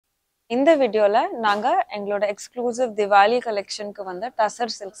இந்த வீடியோல நாங்க எங்களோட எக்ஸ்க்ளூசிவ் திவாலி கலெக்ஷனுக்கு வந்த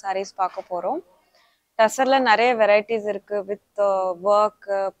டசர் சில்க் சாரீஸ் பார்க்க போறோம். டசர்ல நிறைய வெரைட்டிஸ் இருக்கு with work,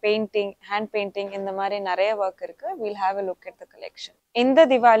 painting, hand painting இந்த மாதிரி நிறைய ஒர்க் இருக்கு. We'll have a look at the collection. இந்த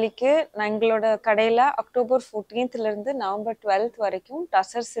திவாலிக்கு எங்களோட கடையில அக்டோபர் 14th இருந்து நவம்பர் 12th வரைக்கும்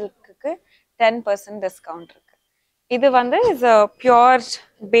டசர் சில்க்குக்கு 10% டிஸ்கவுண்ட் இருக்கு. இது வந்து is a pure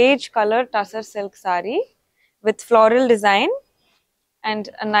beige color Tusser silk saree with floral design and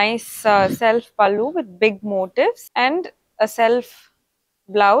a nice self pallu with big motifs and a self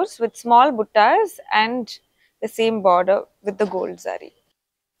blouse with small buttas and the same border with the gold zari.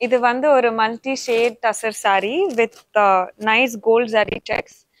 இது வந்து ஒரு multi shade Tusser saree with nice gold zari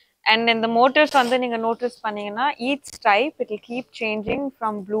checks and in the motifs வந்து நீங்க notice பண்ணீங்கன்னா each stripe it will keep changing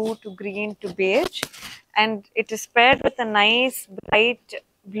from blue to green to beige and it is paired with a nice bright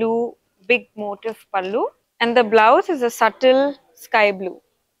blue big motif pallu and the blouse is a subtle sky blue.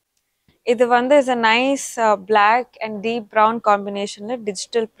 இது வந்து is a nice black and deep brown combination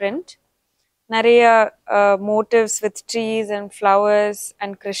digital print. நிறைய motifs with trees and flowers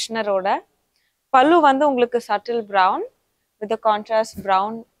and கிருஷ்ணரோட. பல்லு வந்து உங்களுக்கு subtle brown with a contrast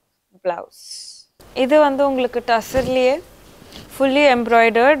brown blouse. இது வந்து உங்களுக்கு டசர்லயே fully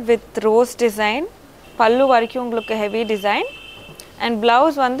embroidered with rose design. பல்லு வரைக்கும் உங்களுக்கு heavy design and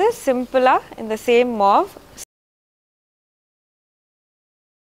blouse வந்து சிம்பிளா in the same mauve